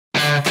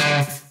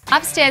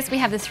Upstairs we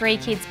have the 3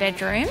 kids'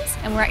 bedrooms,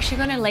 and we're actually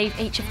going to leave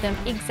each of them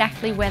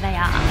exactly where they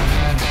are.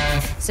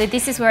 So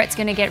this is where it's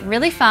going to get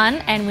really fun,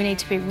 and we need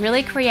to be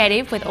really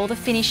creative with all the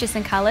finishes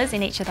and colours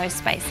in each of those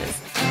spaces.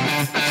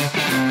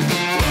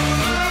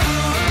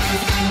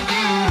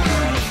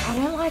 I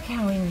don't like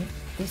how in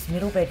this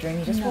middle bedroom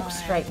you just walk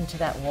straight into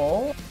that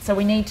wall. So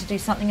we need to do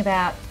something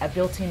about a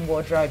built-in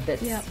wardrobe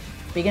that's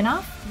big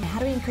enough. How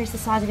do we increase the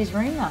size of his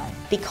room though?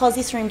 Because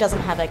this room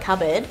doesn't have a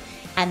cupboard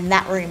and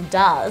that room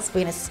does,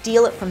 we're going to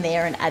steal it from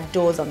there and add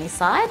doors on this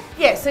side.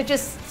 Yeah, so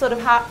just sort of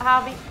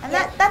halving, and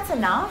that's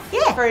enough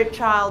for a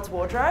child's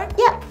wardrobe.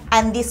 Yeah,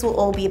 and this will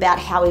all be about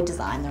how we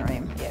design the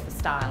room. Yeah, the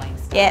styling.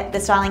 Yeah, the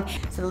styling.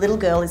 So the little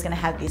girl is going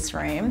to have this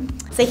room.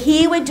 So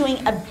here we're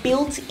doing a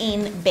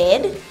built-in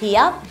bed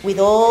here with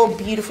all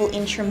beautiful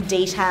interim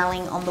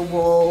detailing on the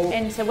wall.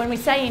 And so when we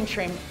say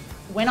interim,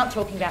 we're not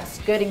talking about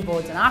skirting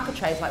boards and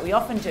architraves like we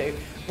often do.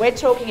 We're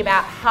talking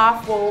about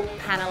half-wall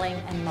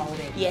panelling and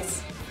moulding.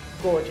 Yes.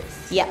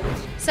 Gorgeous. Yep.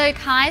 So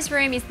Kai's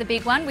room is the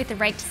big one with the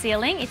raked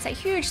ceiling. It's a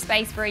huge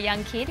space for a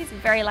young kid. He's a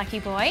very lucky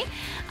boy.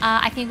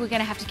 I think we're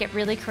going to have to get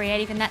really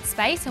creative in that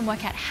space and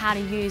work out how to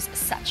use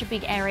such a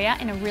big area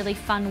in a really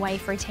fun way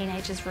for a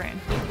teenager's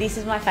room. This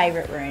is my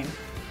favourite room.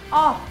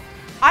 Oh,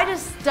 I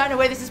just don't know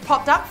where this has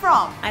popped up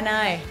from. I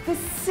know. The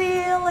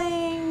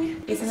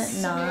ceiling. Isn't it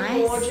so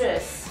nice?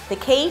 Gorgeous. The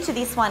key to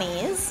this one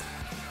is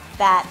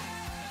that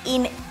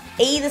in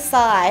either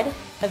side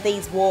of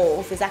these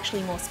walls there's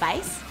actually more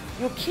space.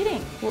 You're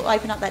kidding. We'll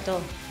open up that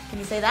door. Can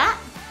you see that?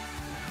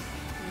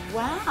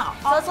 Wow.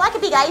 So it's like a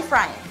big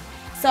A-frame.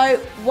 So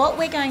what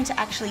we're going to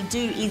actually do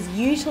is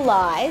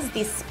utilise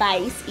this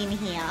space in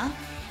here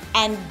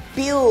and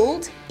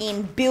build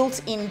in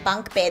built-in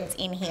bunk beds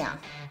in here.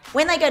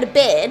 When they go to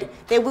bed,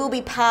 there will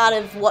be part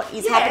of what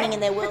is happening in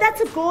their world. But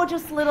that's a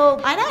gorgeous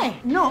little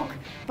nook.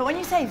 But when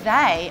you say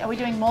they, are we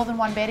doing more than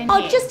one bed in here?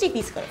 Oh, just if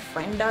he's got a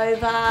friend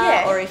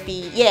over, or if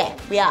he,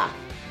 we are.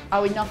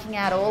 Are we knocking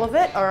out all of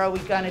it, or are we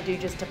going to do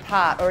just a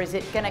part, or is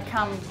it going to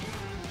come?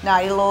 No,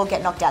 it'll all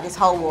get knocked out, this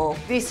whole wall.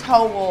 This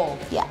whole wall?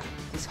 Yeah.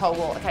 This whole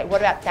wall. Okay,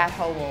 what about that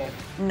whole wall?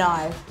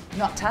 No.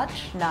 Not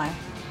touch? No.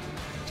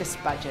 Just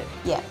budget?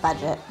 Yeah,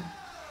 budget.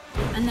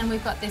 And then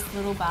we've got this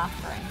little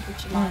bathroom,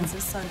 which reminds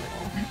us so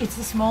little. It's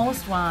the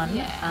smallest one.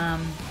 Yeah.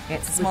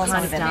 It's the smallest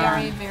smallest one.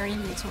 Very, very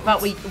little.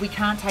 But we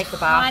can't take the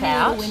bath Tiny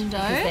out little window.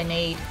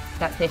 because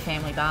that's their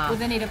family bath. Well,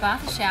 they need a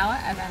bath, a shower,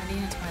 a vanity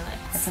and a toilet.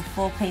 It's a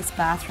 4-piece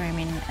bathroom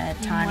in a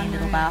tiny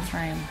little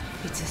bathroom.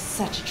 It's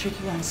such a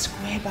tricky one,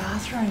 square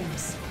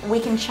bathrooms. We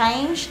can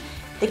change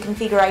the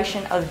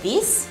configuration of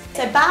this.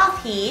 So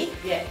bath here,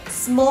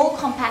 small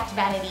compact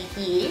vanity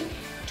here,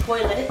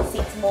 toilet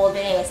sits more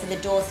there, so the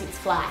door sits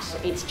flat.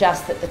 It's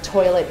just that the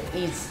toilet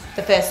is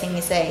the first thing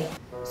you see.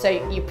 So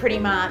you pretty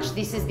much,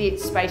 this is the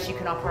space you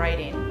can operate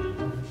in.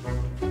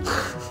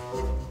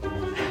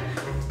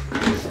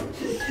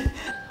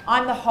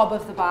 I'm the hob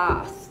of the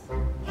bath.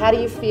 How do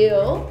you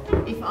feel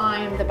if I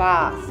am the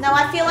bath? No,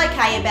 I feel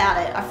okay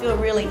about it. I feel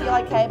really nice. You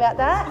feel okay about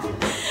that?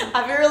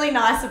 I feel really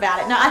nice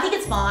about it. No, I think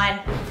it's fine.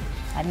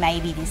 And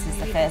maybe this is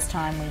the first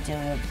time we do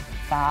a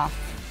bath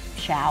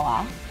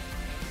shower.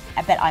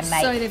 But I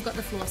make... So they've got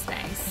the floor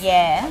space.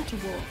 Yeah. To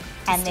walk.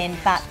 And then,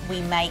 but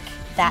we make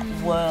that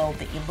world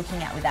that you're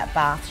looking at with that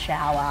bath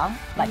shower,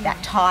 like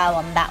that tile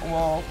on that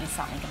wall is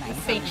something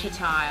amazing. Feature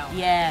tile.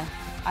 Yeah.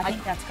 I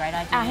think that's a great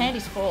idea. Our hand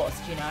is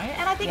forced, you know,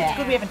 and I think it's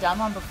good we haven't done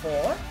one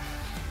before.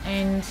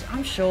 And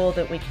I'm sure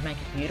that we can make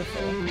it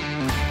beautiful.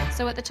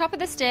 So at the top of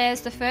the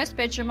stairs, the first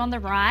bedroom on the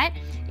right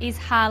is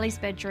Harley's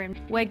bedroom.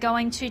 We're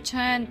going to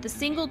turn the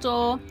single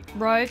door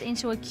robe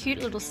into a cute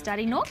little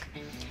study nook.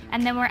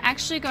 And then we're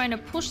actually going to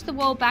push the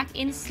wall back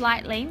in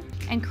slightly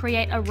and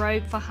create a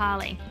robe for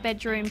Harley.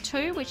 Bedroom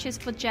 2, which is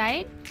for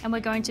Jade, and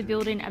we're going to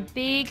build in a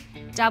big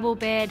double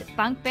bed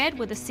bunk bed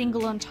with a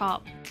single on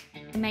top.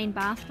 The main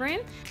bathroom,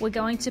 we're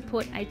going to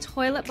put a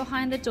toilet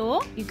behind the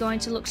door. You're going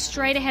to look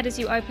straight ahead as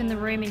you open the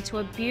room into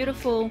a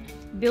beautiful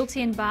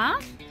built-in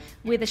bath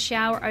with a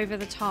shower over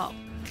the top.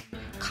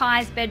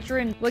 Kai's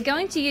bedroom, we're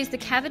going to use the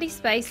cavity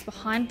space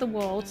behind the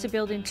wall to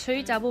build in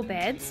 2 double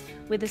beds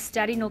with a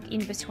study nook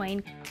in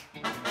between.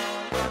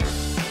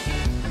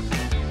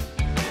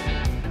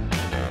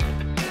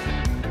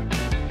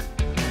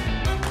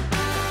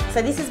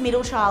 So this is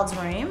middle child's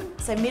room.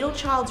 So middle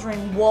child's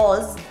room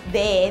was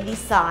there, this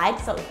side,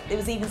 so it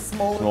was even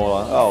smaller.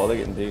 Smaller. Oh, well, they're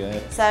getting bigger.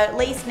 Yeah. So at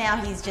least now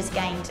he's just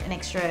gained an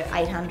extra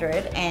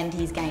 800 and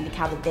he's gained a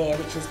cupboard there,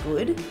 which is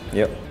good.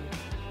 Yep.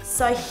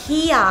 So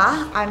here,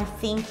 I'm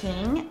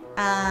thinking,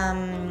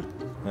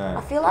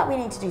 I feel like we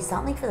need to do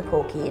something for the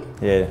poor kid.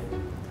 Yeah.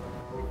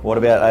 What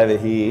about over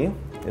here,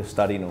 a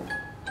study nook?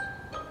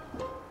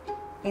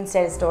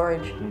 Instead of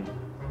storage.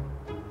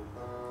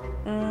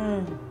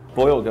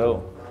 Boy or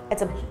girl?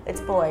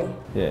 It's boy.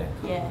 Yeah.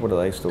 Yeah. What do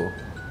they store?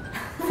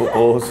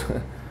 Footballs?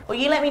 Well,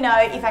 you let me know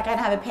if I can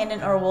have a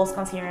pendant or a wall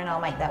sconce here and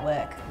I'll make that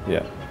work.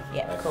 Yeah.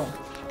 Yeah, cool.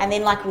 And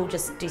then like we'll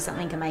just do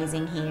something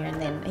amazing here, and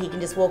then he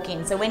can just walk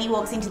in. So when he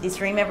walks into this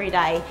room every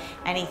day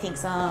and he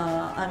thinks, oh,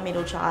 I'm a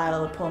middle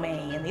child, poor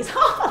me, and this,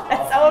 oh,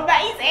 that's so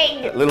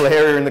amazing. A little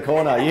area in the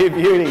corner, you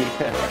beauty.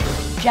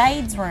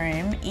 Jade's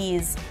room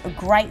is a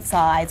great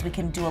size. We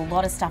can do a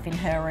lot of stuff in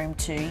her room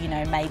too. You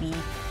know, maybe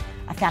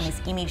I found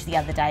this image the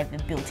other day of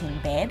a built-in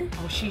bed.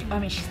 Oh, she's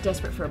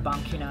desperate for a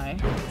bunk, you know.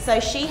 So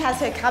she has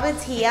her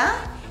cupboards here,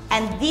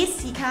 and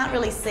this, you can't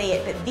really see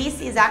it, but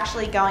this is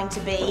actually going to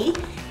be,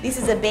 this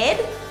is a bed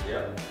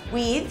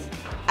with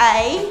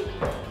a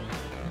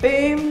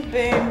boom,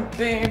 boom,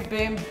 boom,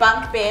 boom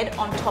bunk bed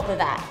on top of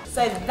that.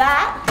 So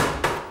that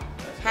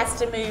has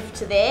to move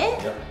to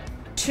there.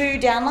 Two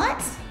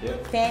downlights.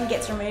 Fan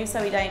gets removed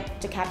so we don't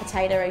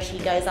decapitate her as she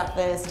goes up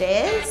the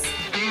stairs.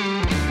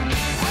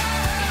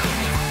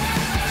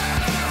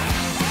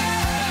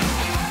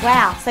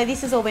 Wow, so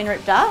this has all been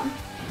ripped up?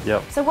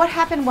 Yep. So what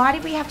happened? Why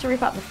did we have to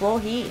rip up the floor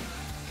here?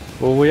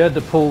 Well, we had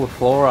to pull the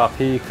floor up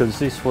here because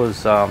this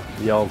was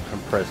the old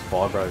compressed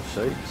vibro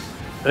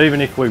seats.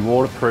 Even if we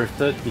waterproofed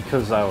it,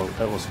 because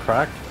it was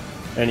cracked,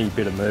 any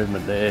bit of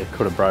movement there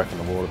could have broken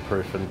the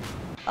waterproofing.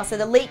 Oh, so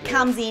the leak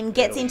comes in,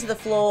 gets into the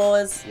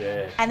floors,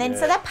 and then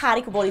so that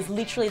particle board is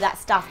literally that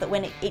stuff that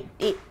when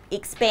it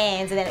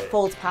expands and then it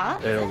falls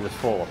apart? It'll just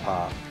fall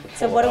apart.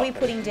 So what are we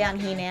putting down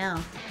here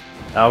now?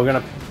 We're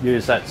going to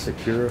use that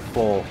Secura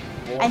floor.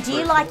 And do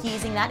you like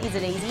using that? Is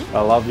it easy?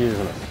 I love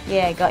using it.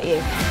 Yeah, got you.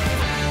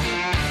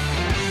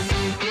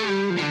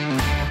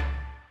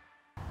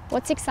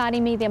 What's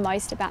exciting me the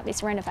most about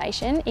this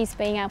renovation is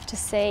being able to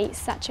see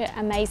such an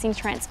amazing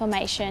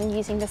transformation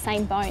using the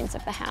same bones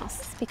of the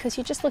house, because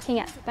you're just looking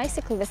at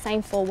basically the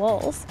same four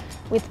walls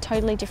with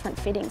totally different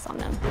fittings on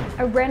them.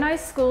 A reno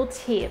school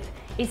tip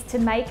is to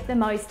make the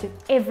most of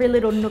every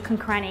little nook and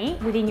cranny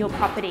within your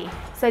property.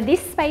 So this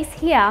space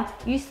here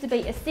used to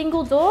be a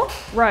single door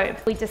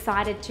robe. We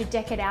decided to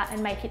deck it out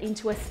and make it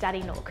into a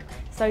study nook.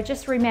 So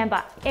just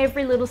remember,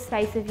 every little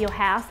space of your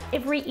house,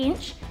 every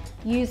inch,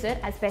 use it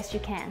as best you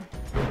can.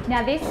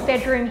 Now this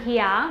bedroom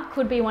here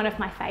could be one of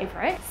my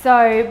favourites.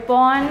 So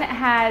Bon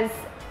has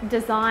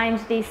designed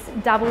this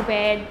double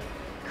bed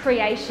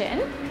creation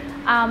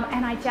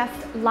and I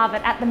just love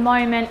it. At the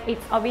moment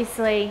it's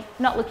obviously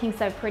not looking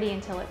so pretty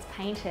until it's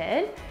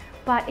painted,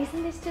 but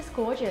isn't this just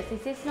gorgeous?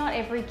 Is this not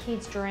every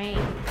kid's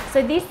dream?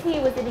 So this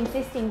here was an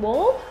existing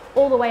wall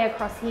all the way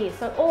across here.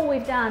 So all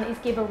we've done is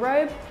give a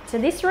robe to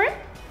this room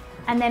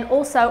and then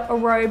also a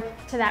robe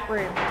to that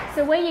room.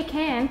 So where you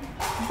can,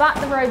 butt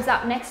the robes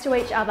up next to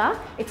each other,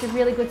 it's a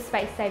really good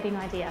space-saving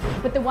idea.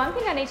 But the one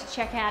thing I need to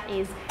check out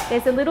is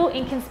there's a little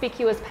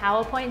inconspicuous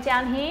PowerPoint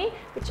down here,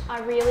 which I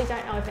really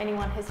don't know if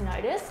anyone has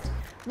noticed.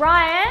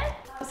 Ryan,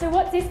 so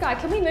what's this guy?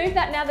 Can we move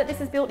that now that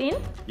this is built in?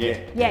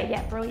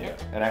 Yeah, brilliant.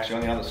 Yeah. And actually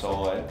on the other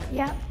side,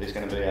 there's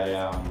going to be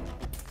a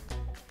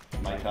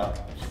makeup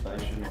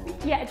station.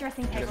 A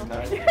dressing table.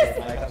 Makeup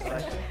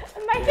station.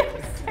 A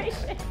makeup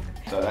station.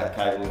 So that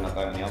cable will not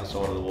go on the other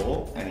side of the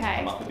wall and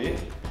come up a bit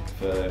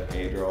for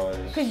hair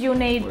dryers. Because you'll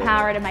need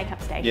power at a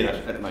makeup station. Yeah,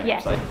 at the makeup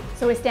station.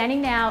 So we're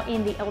standing now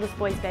in the eldest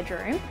boy's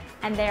bedroom,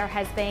 and there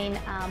has been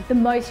the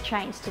most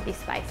change to this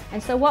space.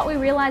 And so what we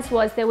realised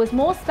was there was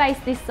more space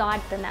this side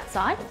than that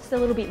side, just a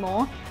little bit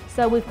more.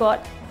 So we've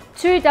got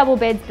two double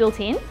beds built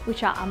in,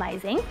 which are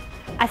amazing,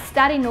 a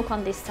study nook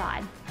on this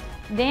side.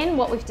 Then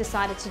what we've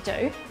decided to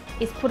do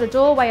is put a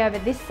doorway over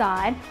this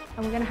side,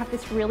 and we're going to have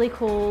this really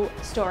cool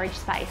storage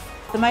space.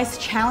 The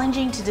most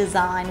challenging to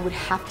design would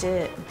have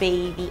to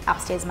be the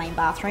upstairs main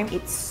bathroom.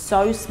 It's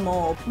so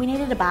small. We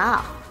needed a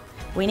bath,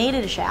 we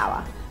needed a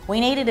shower, we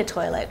needed a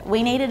toilet,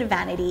 we needed a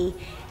vanity.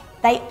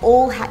 They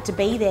all had to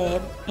be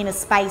there in a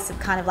space of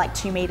kind of like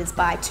 2 metres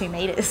by 2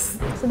 metres.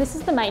 So this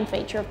is the main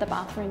feature of the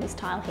bathroom, this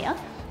tile here.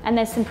 And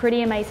there's some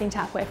pretty amazing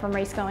tapware from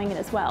Reese going in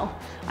as well.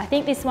 I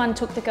think this one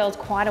took the girls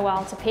quite a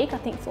while to pick. I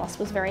think Floss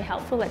was very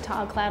helpful at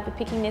Tile Cloud with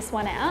picking this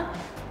one out.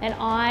 And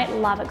I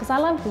love it because I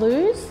love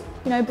blues.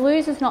 You know,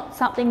 blues is not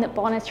something that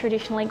Bon has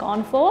traditionally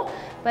gone for,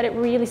 but it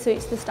really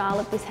suits the style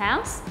of this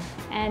house.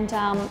 And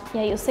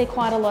yeah, you'll see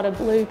quite a lot of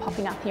blue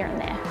popping up here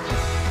and there.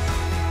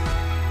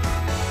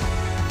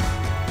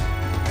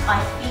 I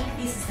think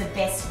this is the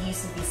best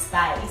use of this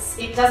space.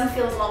 It doesn't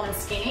feel as long and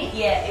skinny.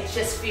 Yeah, it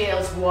just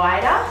feels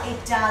wider.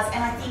 It does,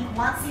 and I think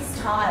once this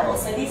tile,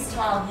 so this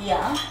tile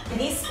here,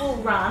 this will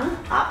run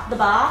up the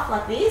bath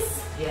like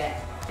this. Yeah.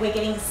 We're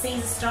getting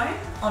Caesar stone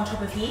on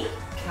top of here.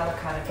 Colour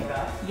code you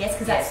got. Yes,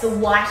 because that's the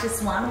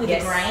whitest one with the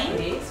grain.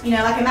 It is. You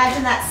know, like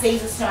imagine that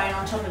Caesar stone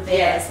on top of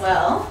there as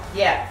well.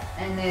 Yeah,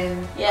 and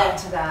then up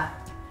to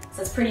that.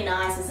 So it's pretty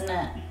nice, isn't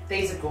it?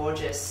 These are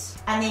gorgeous.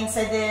 And then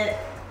so the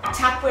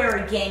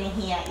tapware again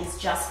here is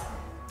just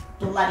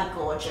bloody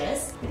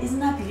gorgeous. But isn't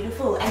that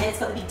beautiful? And then it's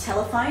got the big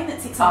telephone that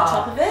sits on the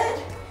top of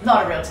it.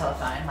 Not a real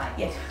telephone,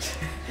 like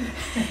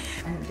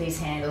And these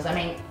handles, I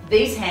mean,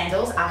 these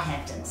handles are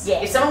Hamptons.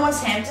 Yeah. If someone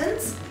wants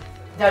Hamptons,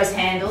 those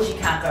handles, you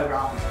can't go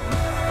wrong.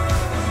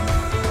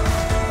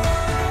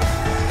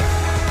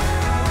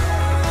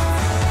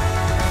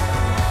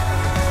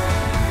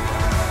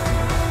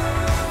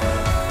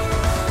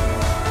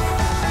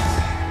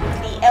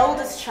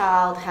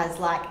 child has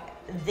like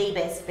the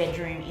best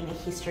bedroom in the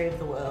history of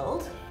the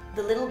world.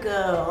 The little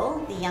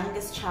girl, the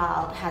youngest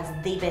child, has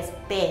the best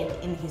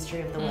bed in the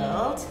history of the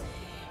world.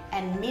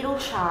 And middle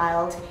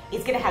child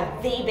is going to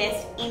have the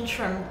best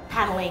interim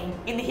paneling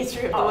in the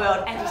history of the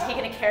world. And is he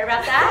going to care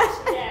about that?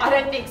 Yeah. I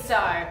don't think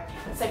so.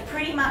 So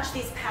pretty much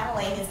this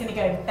paneling is going to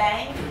go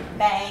bang,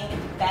 bang,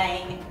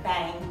 bang,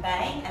 bang,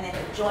 bang, and then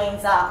it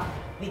joins up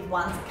with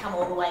ones that come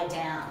all the way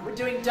down. We're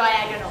doing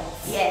diagonals.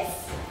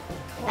 Yes.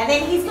 And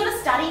then he's got a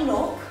study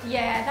nook.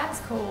 Yeah,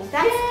 that's cool.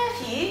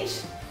 That's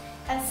cute.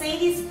 And see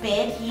this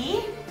bed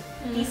here?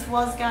 This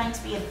was going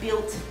to be a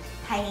built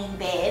hanging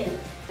bed,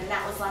 and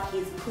that was like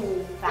his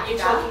cool factor. You're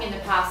talking in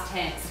the past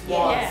tense.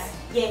 Yeah,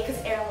 because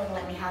Erin wouldn't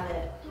let me have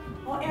it.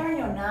 Oh, Erin,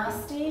 you're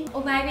nasty.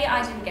 Or maybe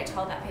I didn't get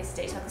told that piece of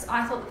detail because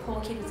I thought the poor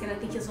kid was going to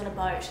think he was on a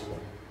boat.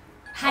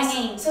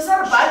 Hanging. So it's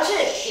not a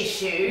budget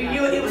issue.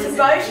 No, it was a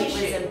boat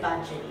issue. It was a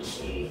budget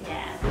issue.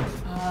 Yeah.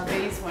 Oh,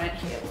 these weren't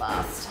here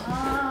last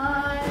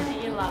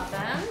time. You love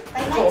them.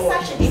 They make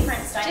such a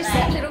difference, don't Just they?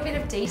 that little bit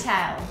of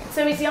detail.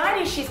 So is the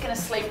idea she's going to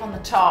sleep on the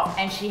top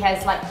and she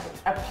has like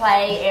a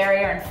play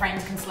area and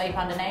friends can sleep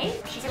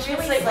underneath? She can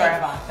really sleep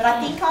wherever. But I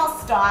think I'll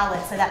style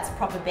it so that's a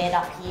proper bed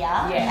up here,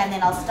 and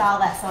then I'll style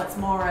that so it's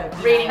more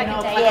of Reading like a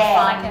nook, day like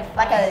bed, a fun.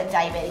 like a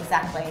day bed,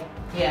 exactly.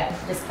 Yeah.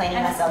 Just cleaning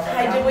And myself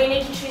hey, every do we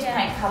need to choose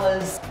paint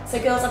colours? So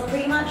girls, I've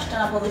pretty much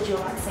done up all the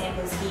jewellery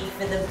samples here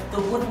for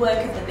the woodwork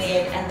of the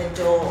bed and the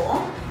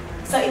door.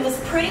 So it was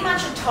pretty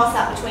much a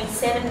toss-up between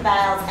Seven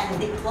Veils and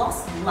lip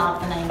gloss.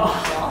 Love the name lip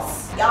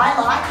gloss. Yeah,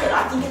 I like it.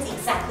 I think it's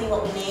exactly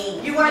what we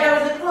need. You want to go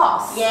with lip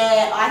gloss?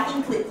 Yeah, I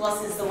think lip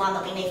gloss is the one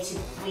that we need to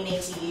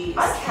use.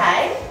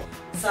 Okay.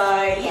 So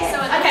yeah. So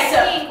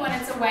it's pink when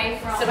it's away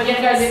from. So we're going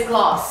to go lip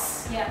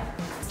gloss. Yeah.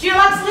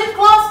 Dulux lip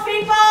gloss,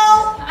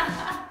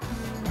 people!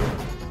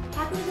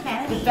 Happy with the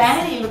vanity. The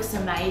vanity looks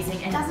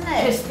amazing, and Doesn't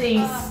it? just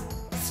these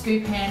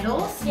scoop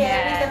handles.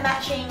 Yeah, with the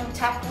matching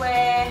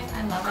tapware.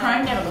 I love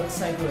Chrome it. never looks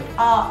so good.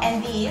 Oh,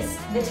 and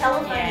the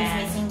telephone Yeah.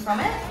 is missing from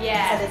it.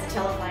 Yeah. So there's a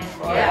telephone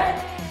for Yeah.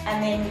 it.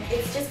 And then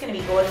it's just going to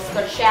be gorgeous. It's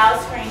got a shower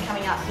screen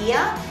coming up here.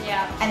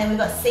 Yeah. And then we've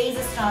got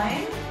Caesar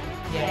stone,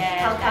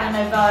 Calcutta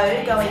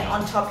Nouveau going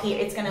on top here.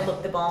 It's going to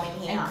look the bomb in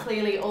here. And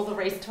clearly all the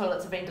Reese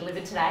toilets have been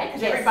delivered today,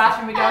 because Yes. every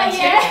bathroom we go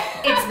into,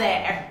 it's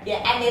there. Yeah,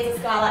 and there's a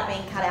skylight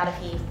being cut out of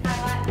here.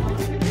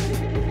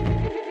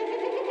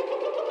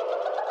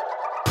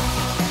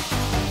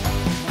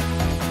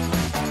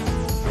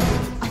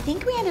 I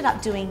think we ended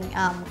up doing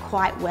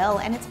quite well,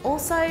 and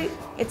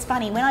it's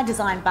funny, when I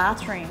design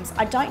bathrooms,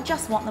 I don't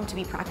just want them to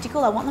be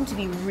practical, I want them to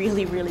be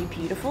really, really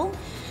beautiful.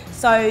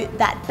 So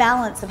that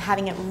balance of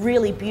having it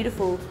really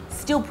beautiful,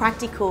 still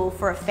practical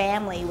for a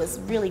family was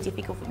really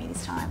difficult for me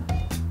this time.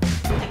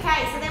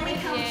 Okay, so then we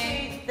come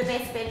to the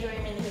best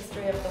bedroom in the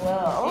history of the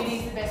world. It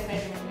is the best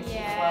bedroom in the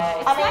Yeah.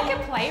 It's I mean- like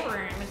a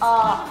playroom. It's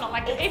Oh, not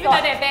like, it's even got-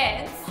 though they're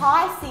beds.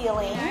 High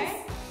ceilings, You know?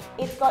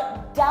 it's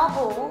got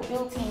double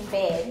built-in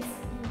beds,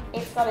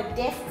 it's got a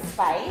desk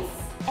space,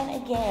 and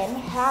again,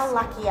 how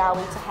lucky are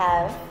we to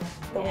have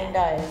the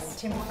windows?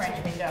 Timber French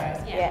windows.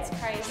 Yeah, it's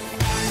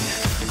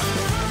crazy.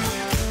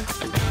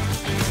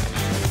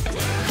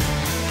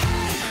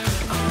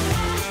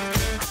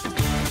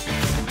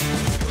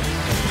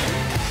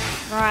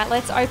 Right,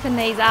 let's open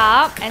these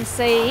up and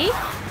see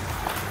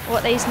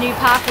what these new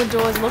Parkwood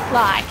doors look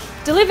like.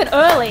 Delivered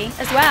early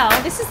as well.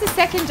 This is the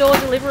second door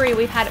delivery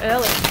we've had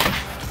early.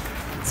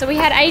 So we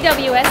had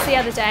AWS the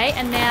other day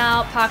and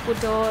now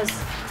Parkwood doors.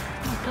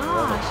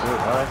 Oh my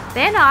gosh, Good,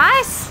 they're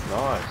nice. eh?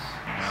 Nice.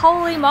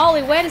 Holy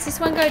moly, where does this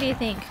one go, do you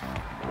think?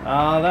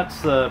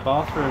 That's the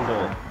bathroom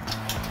door.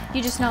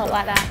 You just know it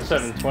like that.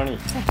 720.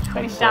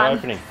 That's the done.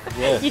 opening.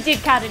 Yeah. You did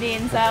cut it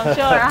in, so I'm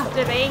sure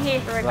after being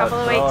here for a couple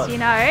of That's weeks, right. you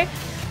know.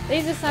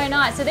 These are so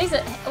nice. So these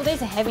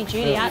are heavy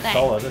duty, Yeah, aren't they?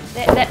 solid.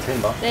 It's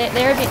timber.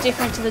 They're a bit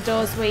different to the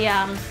doors we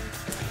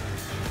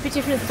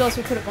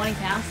put at Bonnie's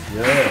house.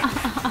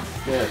 Yeah.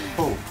 Yeah,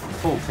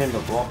 full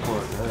timber block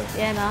work there.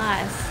 Yeah,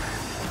 nice.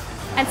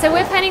 And so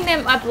we're painting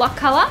them a block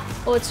colour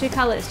or two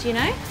colours, do you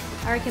know?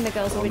 I reckon the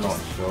girls will be I'm not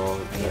just. sure.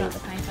 You're not the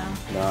painter.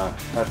 No,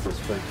 have to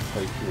speak to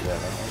you about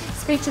that.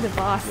 Speak to the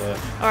boss. Yeah.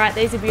 All right,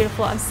 these are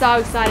beautiful. I'm so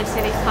excited to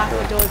see these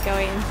Parkwood doors go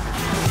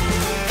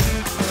in.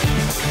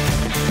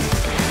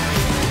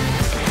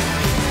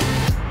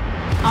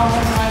 Oh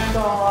my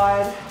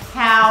god,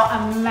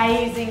 how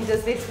amazing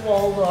does this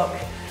wall look?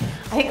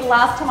 I think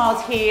last time I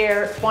was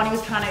here, Bonnie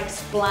was trying to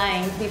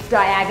explain this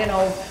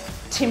diagonal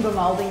timber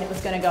moulding that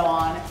was going to go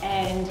on,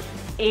 and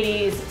it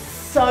is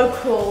so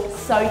cool,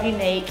 so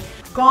unique.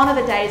 Gone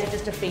are the days of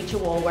just a feature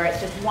wall where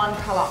it's just one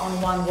colour on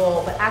one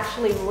wall, but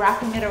actually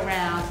wrapping it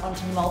around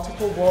onto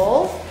multiple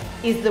walls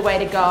is the way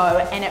to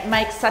go, and it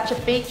makes such a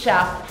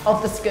feature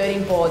of the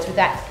skirting boards with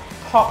that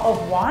pot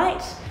of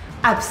white.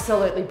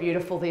 Absolutely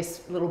beautiful,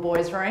 this little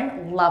boy's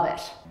room, love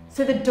it.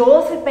 So the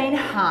doors have been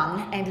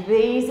hung, and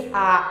these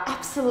are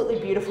absolutely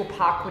beautiful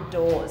Parkwood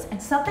doors.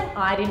 And something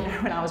I didn't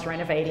know when I was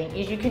renovating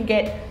is you can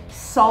get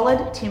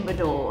solid timber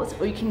doors,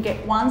 or you can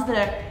get ones that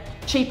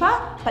are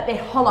cheaper, but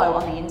they're hollow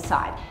on the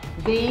inside.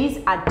 These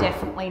are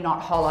definitely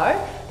not hollow.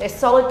 They're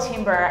solid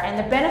timber, and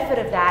the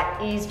benefit of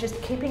that is just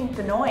keeping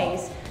the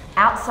noise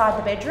outside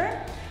the bedroom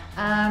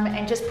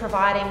and just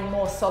providing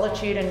more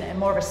solitude and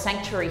more of a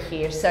sanctuary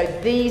here. So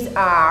these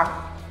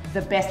are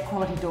the best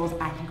quality doors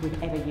I think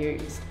we've ever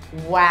used.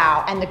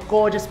 Wow, and the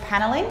gorgeous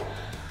paneling.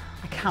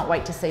 I can't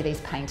wait to see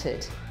these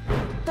painted.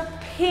 The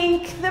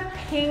pink, the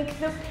pink,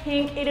 the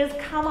pink. It has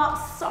come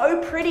up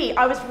so pretty.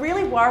 I was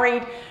really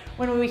worried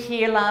when we were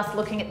here last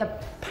looking at the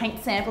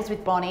paint samples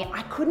with Bonnie.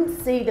 I couldn't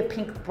see the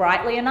pink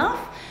brightly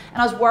enough,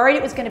 and I was worried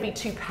it was going to be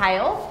too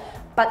pale,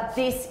 but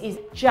this is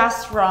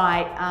just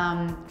right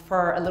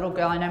for a little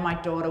girl. I know my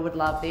daughter would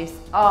love this.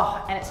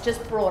 Oh, and it's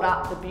just brought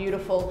up the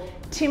beautiful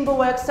timber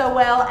work so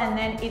well, and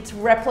then it's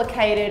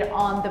replicated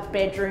on the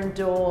bedroom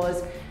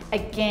doors.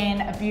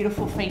 Again, a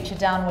beautiful feature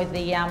done with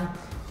the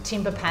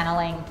timber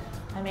paneling.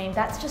 I mean,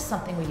 that's just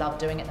something we love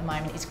doing at the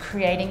moment, is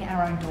creating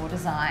our own door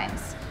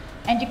designs.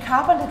 And your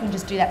carpenter can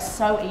just do that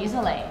so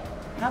easily.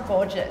 How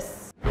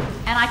gorgeous.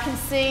 And I can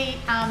see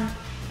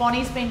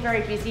Bonnie's been very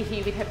busy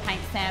here with her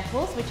paint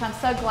samples, which I'm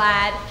so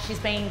glad she's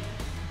been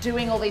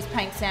doing all these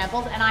paint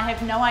samples, and I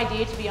have no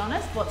idea, to be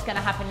honest, what's going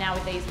to happen now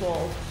with these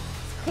walls.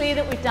 It's clear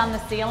that we've done the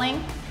ceiling,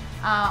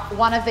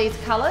 one of these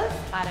colours,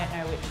 I don't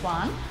know which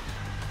one,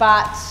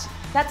 but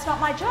that's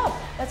not my job.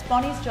 That's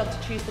Bonnie's job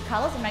to choose the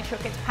colours and make sure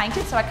it gets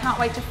painted, so I can't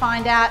wait to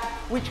find out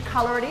which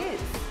colour it is.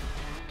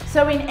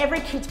 So in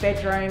every kid's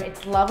bedroom,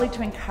 it's lovely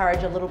to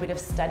encourage a little bit of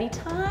study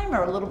time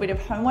or a little bit of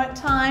homework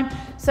time.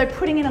 So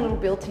putting in a little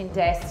built-in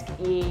desk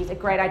is a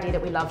great idea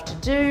that we love to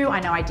do. I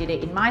know I did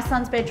it in my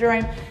son's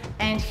bedroom,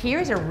 and here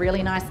is a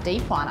really nice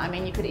deep one. I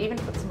mean, you could even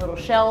put some little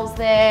shelves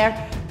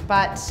there,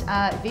 but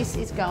this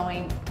is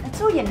going, that's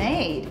all you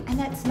need,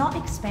 and it's not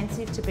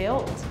expensive to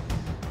build.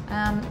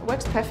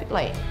 Works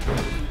perfectly.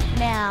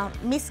 Now,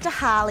 Mr.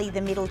 Harley,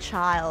 the middle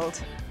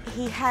child,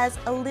 he has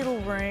a little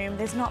room,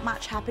 there's not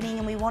much happening,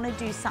 and we want to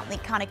do something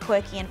kind of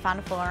quirky and fun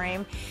for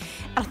him.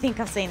 I think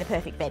I've seen the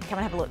perfect bed. Come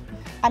and have a look.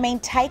 I mean,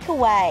 take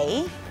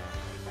away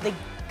the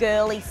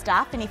girly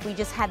stuff, and if we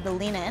just had the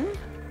linen,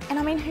 and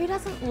I mean, who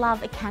doesn't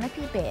love a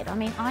canopy bed? I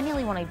mean, I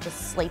nearly want to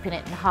just sleep in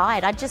it and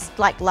hide. I'd just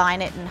like lie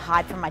in it and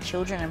hide from my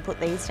children and put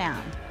these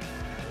down.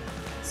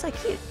 So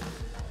cute.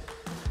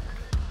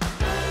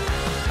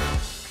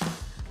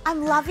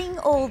 I'm loving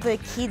all the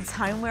kids'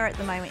 homeware at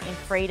the moment in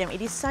Freedom.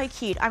 It is so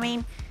cute. I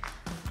mean,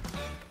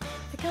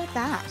 look at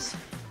that.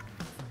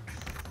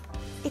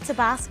 It's a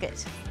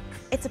basket.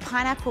 It's a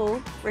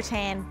pineapple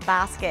rattan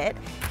basket,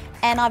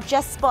 and I've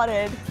just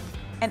spotted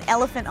an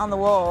elephant on the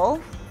wall.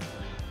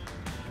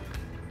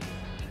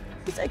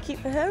 It's so cute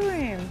for her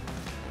room.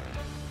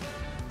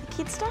 The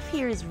kid stuff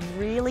here is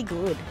really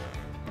good.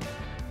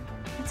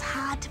 It's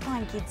hard to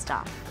find kid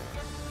stuff.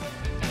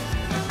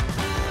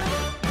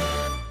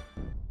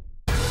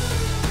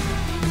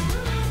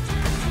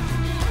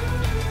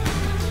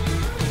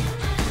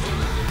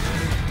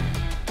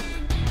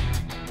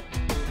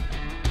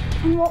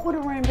 And what would a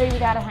room be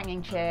without a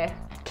hanging chair?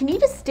 Can you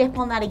just step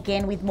on that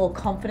again with more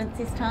confidence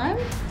this time?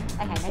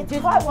 Okay, It's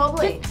quite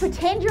wobbly. Just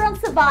pretend you're on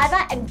Survivor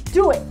and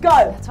do it. Go.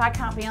 That's why I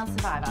can't be on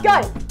Survivor.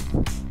 Go.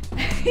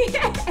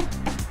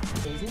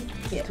 Easy.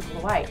 Yeah. Took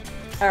it away.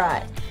 All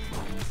right.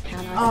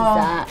 How nice is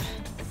that?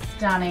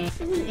 Stunning.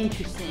 This is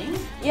interesting.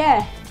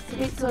 Yeah. It's a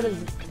bit sort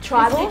of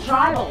Tribal? It's a bit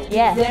tribal.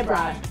 Yeah.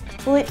 Zebra.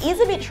 Well, it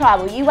is a bit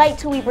tribal. You wait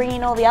till we bring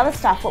in all the other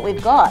stuff, what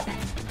we've got.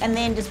 And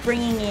then just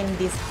bringing in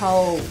this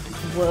whole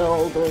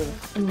world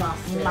of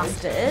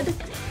mustard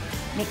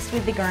mixed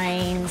with the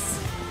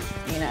greens,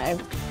 you know,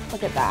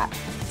 look at that.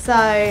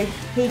 So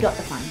he got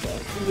the fun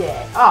bed.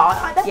 Yeah.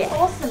 Oh, that's Yeah.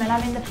 awesome. And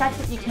I mean, the fact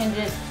that you can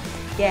just,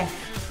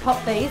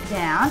 pop these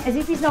down as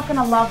if he's not going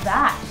to love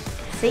that.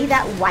 See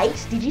that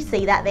weight? Did you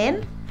see that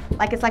then?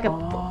 Like it's like a...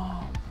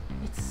 Oh,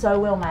 it's so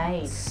well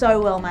made.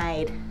 So well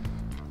made.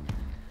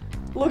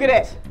 Look at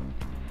it.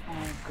 Oh,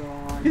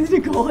 God. Isn't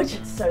it gorgeous?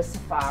 It's so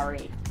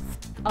safari.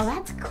 Oh,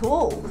 that's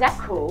cool. Is that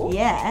cool?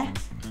 Yeah.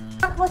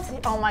 What's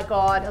it? Oh my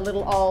God, a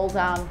little old,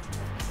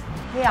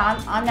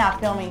 yeah, I'm now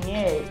filming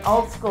you.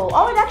 Old school.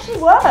 Oh, it actually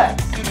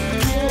works.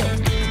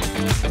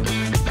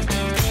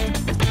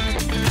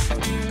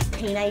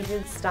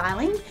 Teenagers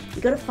styling.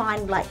 You got to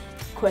find like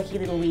quirky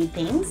little weird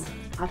things.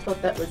 I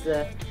thought it was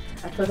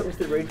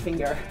the rude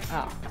finger.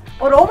 Oh.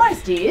 Well, it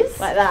almost is.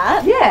 Like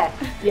that. Yeah.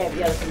 Yeah,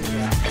 the other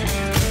finger.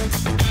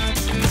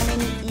 I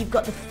mean, you've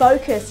got the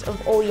focus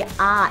of all your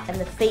art and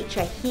the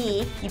feature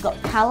here. You've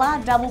got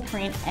colour, double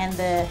print, and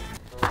the...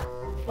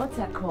 What's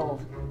that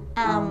called?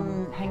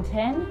 Hang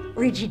 10?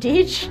 Ridgy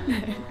Ditch.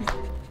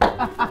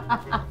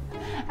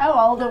 How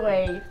old are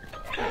we?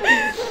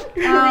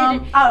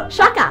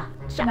 Shaka.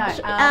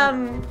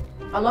 No,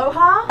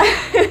 Aloha?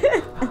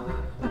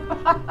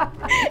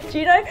 Do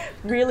you know,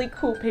 really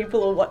cool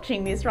people are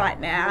watching this right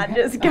now,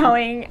 just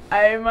going,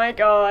 oh my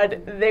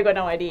God, they've got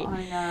no idea.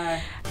 I know.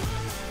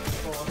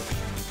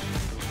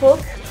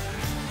 Book.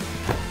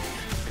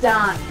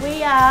 Done.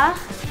 We are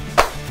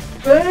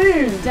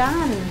Boom.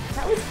 done.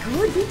 That was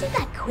good. We did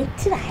that quick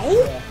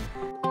today.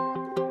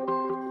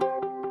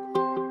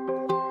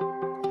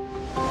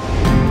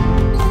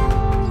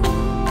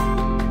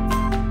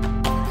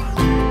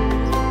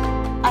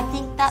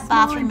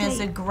 bathroom is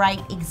a great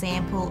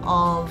example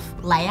of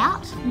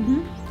layout.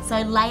 So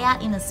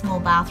layout in a small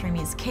bathroom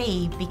is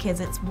key because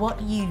it's what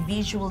you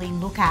visually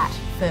look at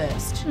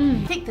first.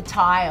 I think the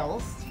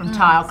tiles from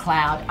Tile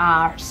Cloud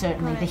are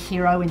certainly the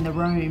hero in the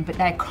room, but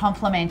they're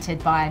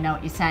complemented by, I know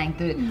what you're saying,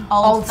 the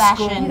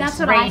old-fashioned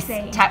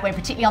Reese tapware,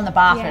 particularly on the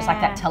bathroom. It's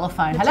like that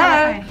telephone.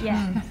 Hello?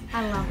 Yeah,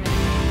 I love it.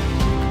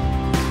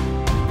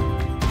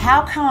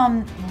 How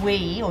come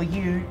we, or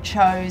you,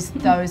 chose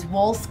those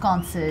wall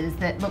sconces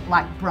that look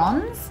like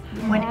bronze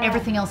when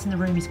everything else in the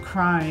room is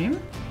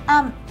chrome?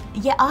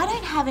 Yeah, I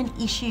don't have an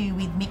issue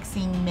with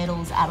mixing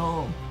metals at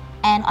all.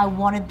 And I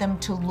wanted them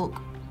to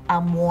look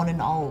worn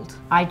and old.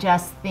 I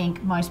just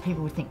think most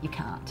people would think you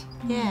can't.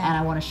 Yeah. And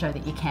I want to show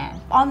that you can.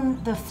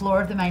 On the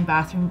floor of the main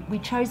bathroom, we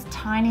chose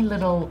tiny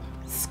little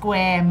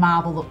square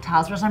marble look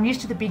tiles, whereas I'm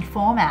used to the big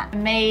format. For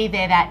me,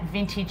 they're that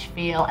vintage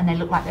feel and they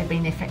look like they've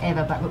been there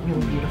forever but look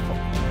really beautiful.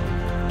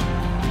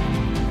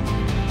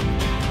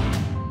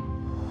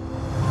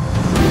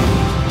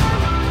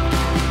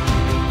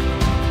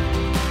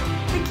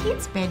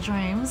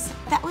 Bedrooms,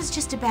 that was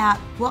just about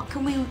what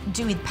can we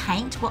do with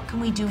paint, what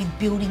can we do with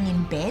building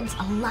in beds.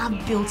 I love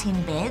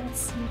built-in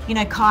beds. You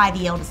know, Kai,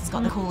 the eldest, has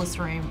got the coolest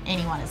room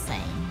anyone has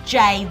seen.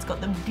 Jade's got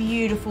the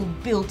beautiful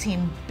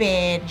built-in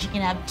bed. You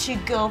can have two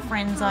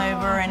girlfriends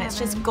over and it's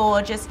just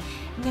gorgeous.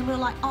 And then we were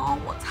like, oh,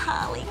 what's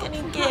Harley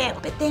gonna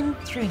get? But then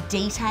through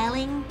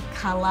detailing,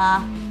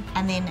 colour,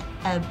 and then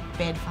a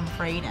bed from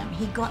Freedom,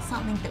 he got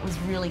something that was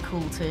really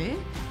cool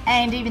too.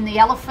 And even the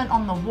elephant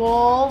on the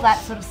wall, that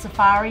sort of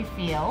safari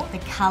feel. The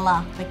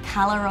colour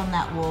on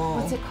that wall.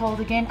 What's it called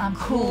again?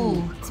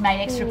 Cool. It's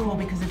made extra cool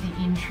because of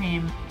the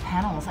in-trim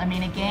panels. I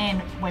mean,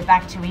 again, we're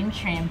back to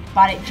in-trim,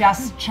 but it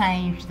just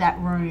changed that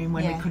room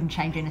when we couldn't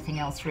change anything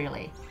else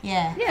really.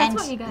 Yeah, that's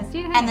what you guys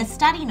do. Hey? And the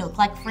study nook,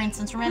 like for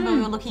instance, remember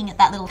we were looking at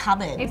that little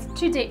cupboard? It's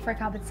too deep for a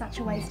cupboard, such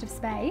a waste of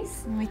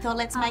space. And we thought,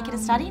 let's make it a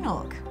study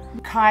nook.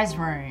 Kai's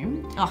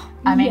room,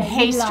 I mean,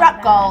 he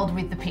struck gold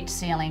with the pitch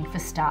ceiling for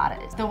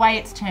starters. The way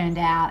it's turned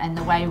out and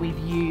the way we've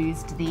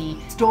used the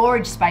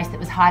storage space that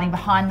was hiding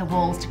behind the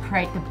walls to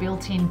create the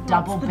built-in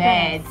double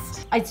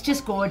beds. It's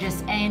just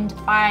gorgeous, and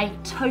I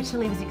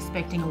totally was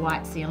expecting a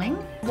white ceiling.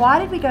 Why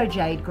did we go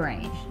jade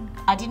green?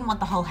 I didn't want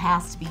the whole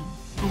house to be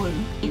blue.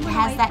 It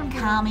has that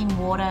calming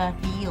water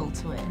feel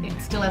to it.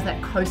 It still has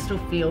that coastal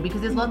feel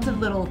because there's lots of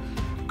little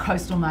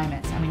coastal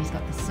moments. I mean, he's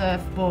got the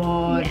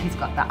surfboard, he's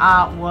got the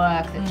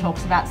artwork that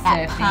talks about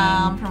surfing. That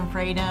palm from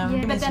Freedom.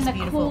 Yeah, but then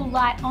the cool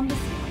light on the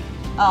ceiling.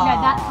 Oh. You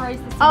know, that throws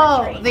the symmetry.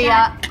 Oh, the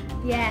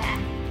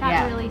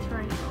that really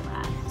throws all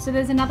that. So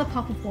there's another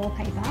pop of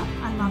wallpaper.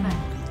 I love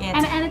it. Yeah,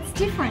 and it's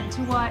different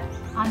to what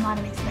I might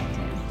have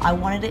expected. I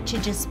wanted it to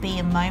just be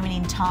a moment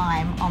in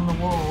time on the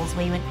walls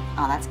where you went,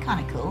 oh, that's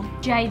kind of cool.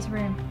 Jade's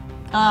room.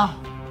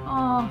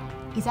 Oh.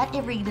 Is that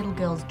every little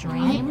girl's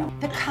dream?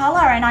 The colour,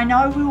 and I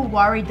know we were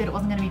worried that it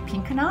wasn't going to be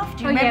pink enough.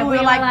 Do you remember we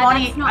were like,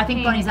 Bonnie, I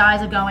think Bonnie's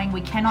eyes are going,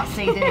 we cannot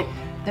see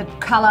the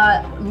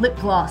colour lip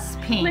gloss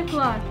pink. Lip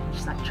gloss.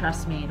 She's like,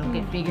 trust me, it'll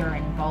get bigger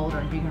and bolder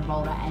and bigger and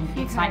bolder, and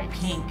it's like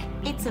pink.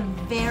 It's a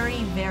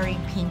very, very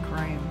pink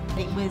room.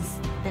 It was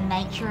the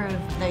nature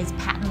of those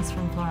patterns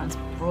from Florence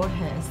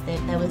Broadhurst.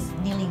 There was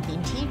nearly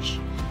vintage.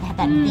 They had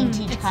that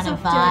vintage kind of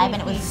vibe,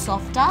 and it was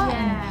softer.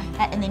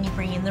 And then you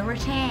bring in the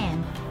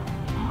rattan.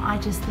 I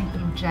just think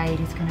little Jade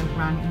is going to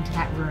run into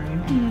that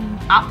room and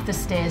up the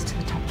stairs to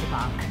the top of the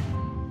bunk.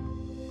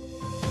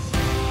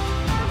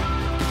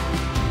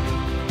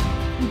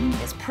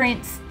 There's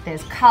prints,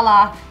 there's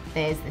colour,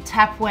 there's the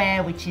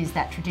tapware, which is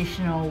that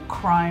traditional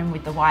chrome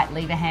with the white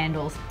lever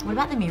handles. What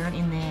about the mirror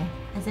in there?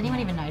 Has anyone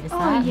even noticed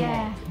that? Oh,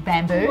 yeah.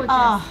 Bamboo.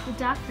 The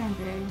dark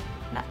bamboo.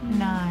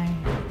 No,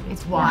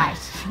 it's white.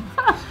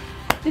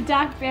 The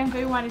dark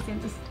bamboo one is in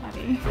the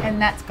study.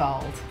 And that's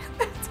gold.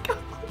 That's gold.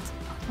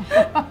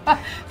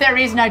 There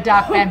is no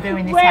dark bamboo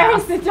in this Where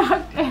house. Where is the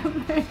dark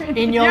bamboo?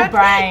 In your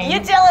brain.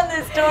 You're telling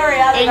this story,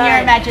 I don't know. In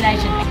your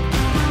imagination.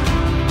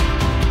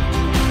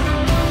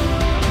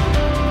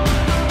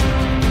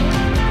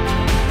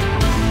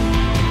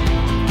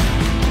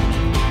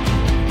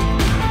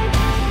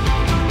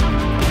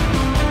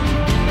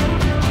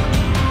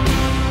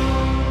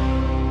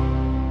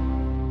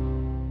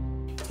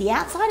 The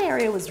outside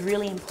area was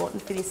really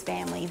important for this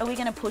family. Are we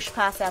going to push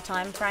past our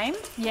time frame?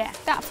 Yeah,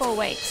 about 4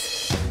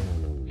 weeks.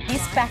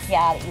 This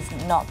backyard is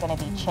not going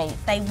to be cheap.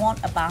 They want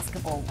a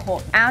basketball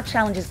court. Our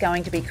challenge is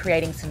going to be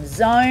creating some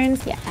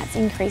zones. Yeah, that's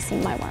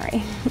increasing my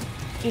worry.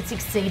 It's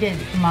exceeded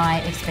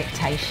my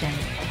expectation.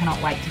 I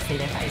cannot wait to see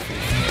their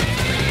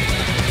faces.